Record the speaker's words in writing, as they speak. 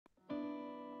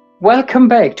Welcome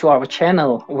back to our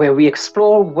channel where we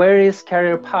explore various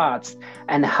career paths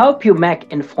and help you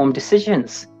make informed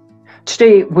decisions.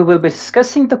 Today, we will be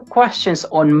discussing the questions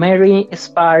on many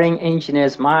aspiring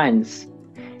engineers' minds.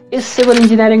 Is civil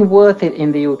engineering worth it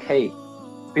in the UK?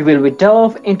 We will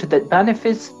delve into the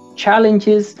benefits,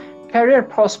 challenges, career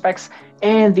prospects,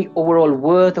 and the overall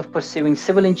worth of pursuing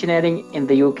civil engineering in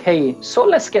the UK. So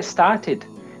let's get started.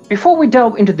 Before we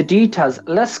delve into the details,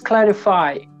 let's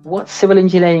clarify what civil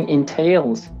engineering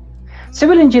entails.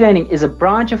 Civil engineering is a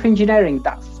branch of engineering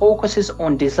that focuses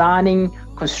on designing,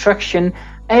 construction,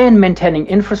 and maintaining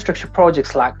infrastructure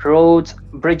projects like roads,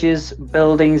 bridges,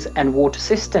 buildings, and water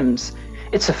systems.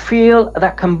 It's a field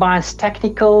that combines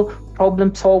technical,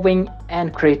 problem solving,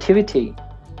 and creativity.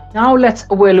 Now let's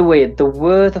evaluate the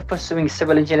worth of pursuing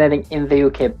civil engineering in the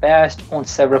UK based on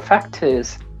several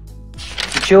factors.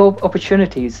 Job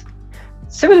opportunities.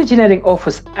 Civil engineering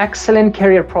offers excellent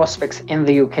career prospects in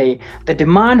the UK. The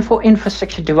demand for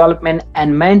infrastructure development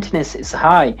and maintenance is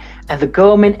high, and the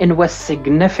government invests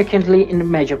significantly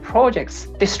in major projects.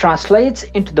 This translates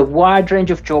into the wide range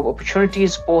of job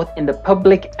opportunities both in the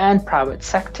public and private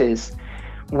sectors.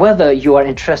 Whether you are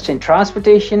interested in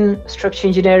transportation, structural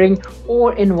engineering,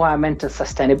 or environmental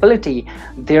sustainability,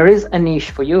 there is a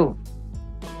niche for you.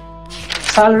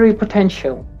 Salary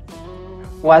potential.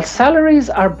 While salaries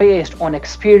are based on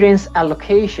experience and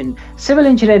location, civil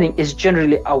engineering is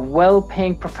generally a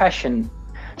well-paying profession.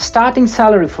 Starting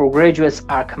salary for graduates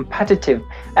are competitive,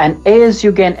 and as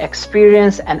you gain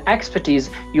experience and expertise,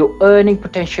 your earning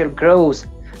potential grows.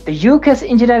 The UK's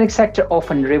engineering sector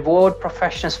often rewards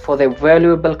professionals for their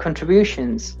valuable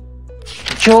contributions.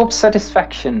 Job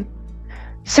satisfaction.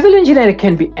 Civil engineering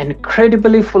can be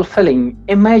incredibly fulfilling.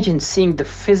 Imagine seeing the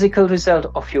physical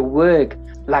result of your work,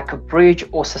 like a bridge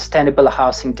or sustainable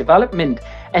housing development,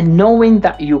 and knowing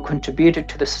that you contributed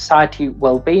to the society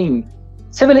well-being.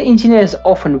 Civil engineers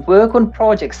often work on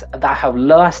projects that have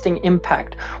lasting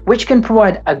impact, which can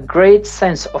provide a great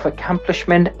sense of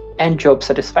accomplishment and job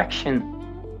satisfaction.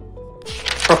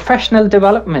 Professional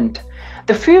development.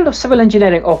 The field of civil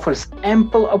engineering offers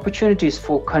ample opportunities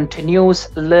for continuous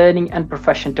learning and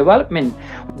professional development,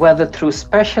 whether through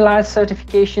specialized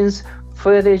certifications,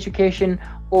 further education,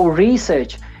 or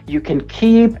research. You can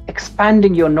keep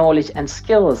expanding your knowledge and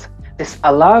skills. This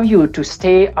allows you to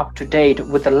stay up to date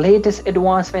with the latest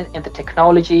advancement in the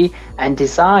technology and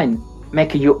design,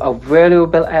 making you a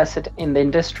valuable asset in the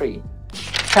industry.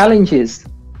 Challenges.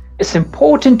 It's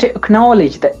important to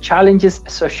acknowledge the challenges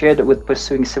associated with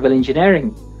pursuing civil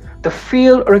engineering. The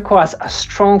field requires a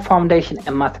strong foundation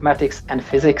in mathematics and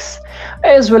physics,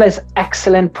 as well as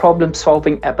excellent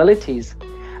problem-solving abilities.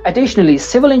 Additionally,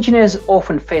 civil engineers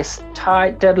often face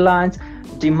tight deadlines,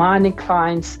 demanding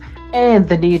clients, and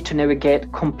the need to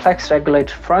navigate complex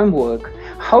regulatory framework.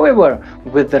 However,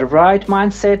 with the right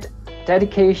mindset,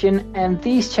 dedication, and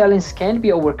these challenges can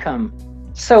be overcome.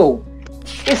 So,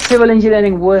 is civil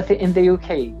engineering worth it in the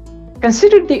UK?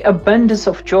 Consider the abundance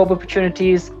of job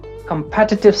opportunities,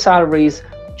 competitive salaries,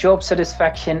 job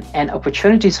satisfaction, and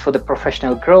opportunities for the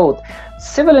professional growth.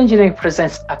 Civil engineering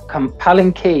presents a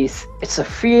compelling case. It's a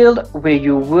field where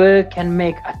your work can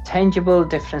make a tangible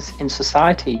difference in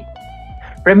society.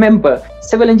 Remember,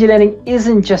 civil engineering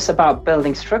isn't just about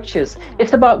building structures,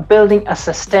 it's about building a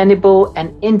sustainable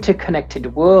and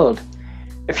interconnected world.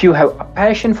 If you have a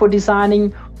passion for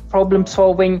designing, problem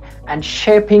solving, and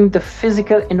shaping the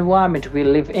physical environment we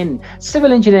live in,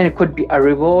 civil engineering could be a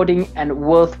rewarding and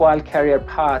worthwhile career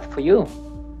path for you.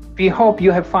 We hope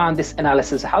you have found this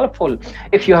analysis helpful.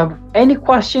 If you have any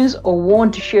questions or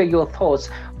want to share your thoughts,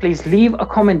 please leave a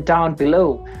comment down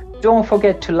below. Don't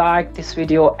forget to like this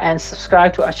video and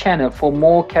subscribe to our channel for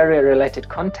more career related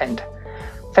content.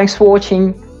 Thanks for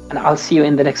watching, and I'll see you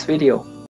in the next video.